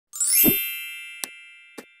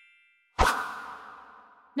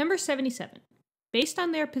Number 77. Based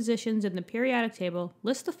on their positions in the periodic table,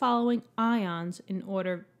 list the following ions in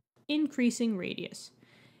order of increasing radius.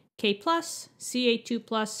 K+,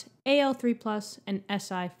 Ca2+, Al3+, and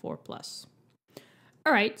Si4+.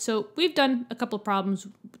 All right, so we've done a couple of problems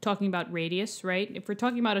talking about radius, right? If we're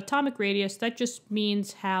talking about atomic radius, that just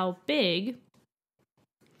means how big,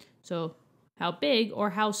 so how big or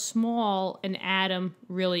how small an atom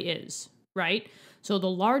really is, right? So the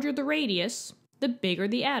larger the radius, the bigger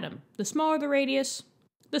the atom. The smaller the radius,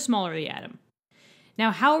 the smaller the atom. Now,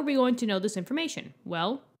 how are we going to know this information?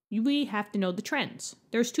 Well, we have to know the trends.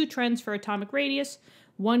 There's two trends for atomic radius.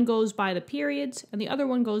 One goes by the periods, and the other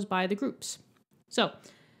one goes by the groups. So,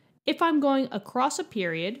 if I'm going across a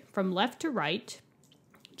period from left to right,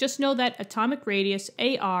 just know that atomic radius,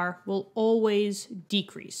 AR, will always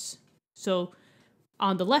decrease. So,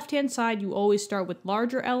 on the left-hand side, you always start with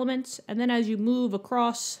larger elements, and then as you move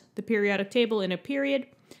across the periodic table in a period,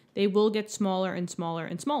 they will get smaller and smaller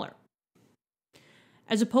and smaller.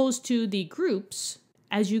 As opposed to the groups,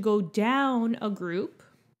 as you go down a group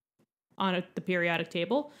on the periodic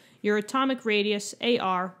table, your atomic radius,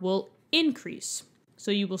 AR, will increase. So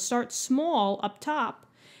you will start small up top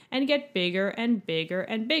and get bigger and bigger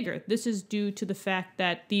and bigger. This is due to the fact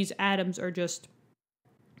that these atoms are just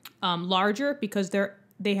larger because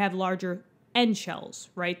they have larger end shells,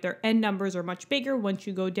 right? Their end numbers are much bigger once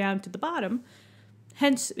you go down to the bottom.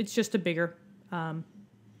 Hence, it's just a bigger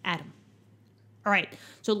atom. All right,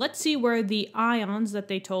 so let's see where the ions that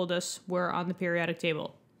they told us were on the periodic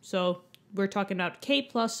table. So we're talking about K+,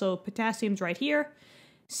 so potassium's right here.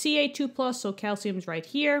 Ca2+, so calcium's right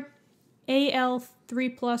here.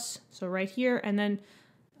 Al3+, so right here. And then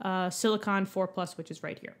silicon 4+, which is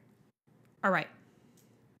right here. All right.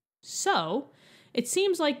 So it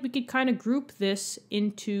seems like we could kind of group this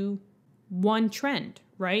into one trend,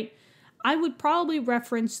 right? I would probably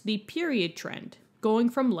reference the period trend going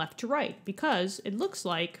from left to right because it looks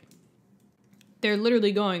like they're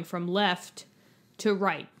literally going from left to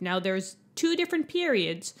right. Now there's two different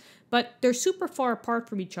periods, but they're super far apart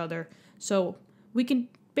from each other, so we can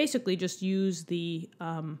basically just use the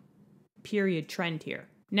period trend here.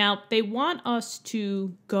 Now they want us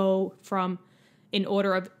to go from in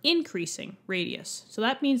order of increasing radius. So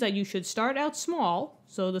that means that you should start out small,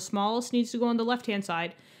 so the smallest needs to go on the left-hand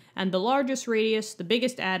side, and the largest radius, the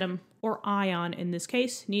biggest atom, or ion in this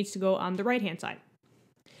case, needs to go on the right-hand side.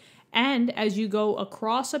 And as you go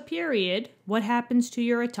across a period, what happens to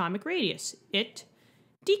your atomic radius? It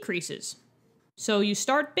decreases. So you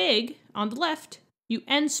start big on the left, you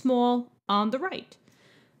end small on the right.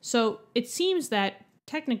 So it seems that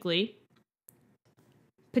technically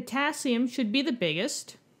potassium should be the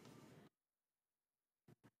biggest.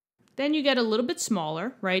 Then you get a little bit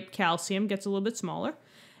smaller, right? Calcium gets a little bit smaller.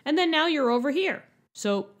 And then now you're over here.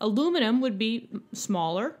 So aluminum would be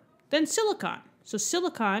smaller than silicon. So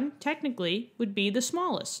silicon technically would be the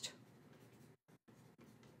smallest.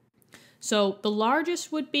 So the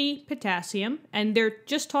largest would be potassium, and they're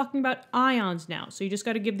just talking about ions now. So you just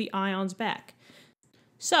got to give the ions back.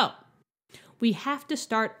 So we have to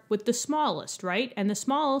start with the smallest, right? And the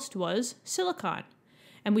smallest was silicon.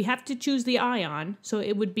 And we have to choose the ion. So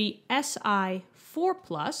it would be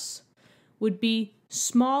Si4+ would be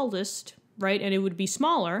smallest, right? And it would be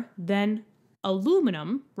smaller than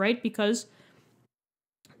aluminum, right? Because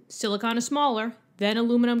silicon is smaller, then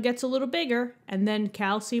aluminum gets a little bigger, and then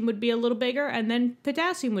calcium would be a little bigger, and then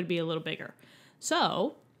potassium would be a little bigger.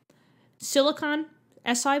 So silicon,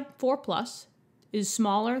 Si4+, is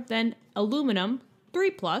smaller than aluminum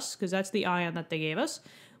 3+, because that's the ion that they gave us,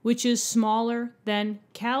 which is smaller than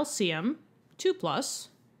calcium 2+,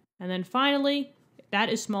 and then finally, that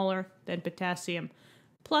is smaller than potassium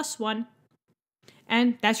 +1.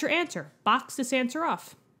 And that's your answer. Box this answer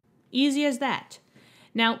off. Easy as that.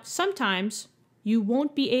 Now, sometimes you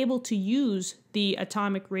won't be able to use the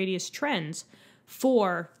atomic radius trends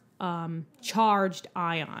for charged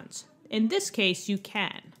ions. In this case, you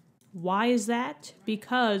can. Why is that?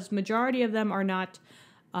 Because majority of them are not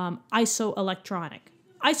isoelectronic.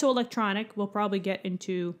 Isoelectronic we'll probably get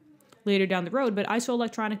into later down the road, but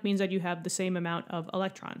isoelectronic means that you have the same amount of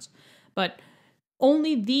electrons. But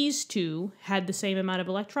only these two had the same amount of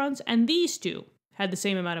electrons, and these two had the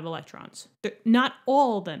same amount of electrons. Not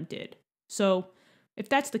all of them did. So if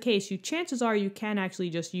that's the case, chances are you can actually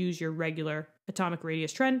just use your regular atomic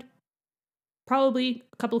radius trend. Probably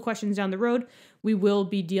a couple of questions down the road, we will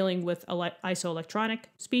be dealing with isoelectronic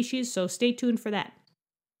species, so stay tuned for that.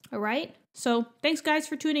 All right, so thanks guys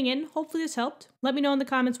for tuning in. Hopefully this helped. Let me know in the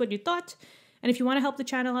comments what you thought. And if you want to help the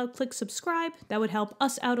channel out, click subscribe. That would help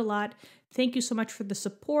us out a lot. Thank you so much for the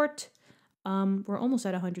support. We're almost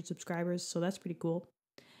at 100 subscribers, so that's pretty cool.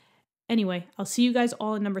 Anyway, I'll see you guys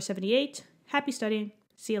all in number 78. Happy studying.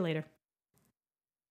 See you later.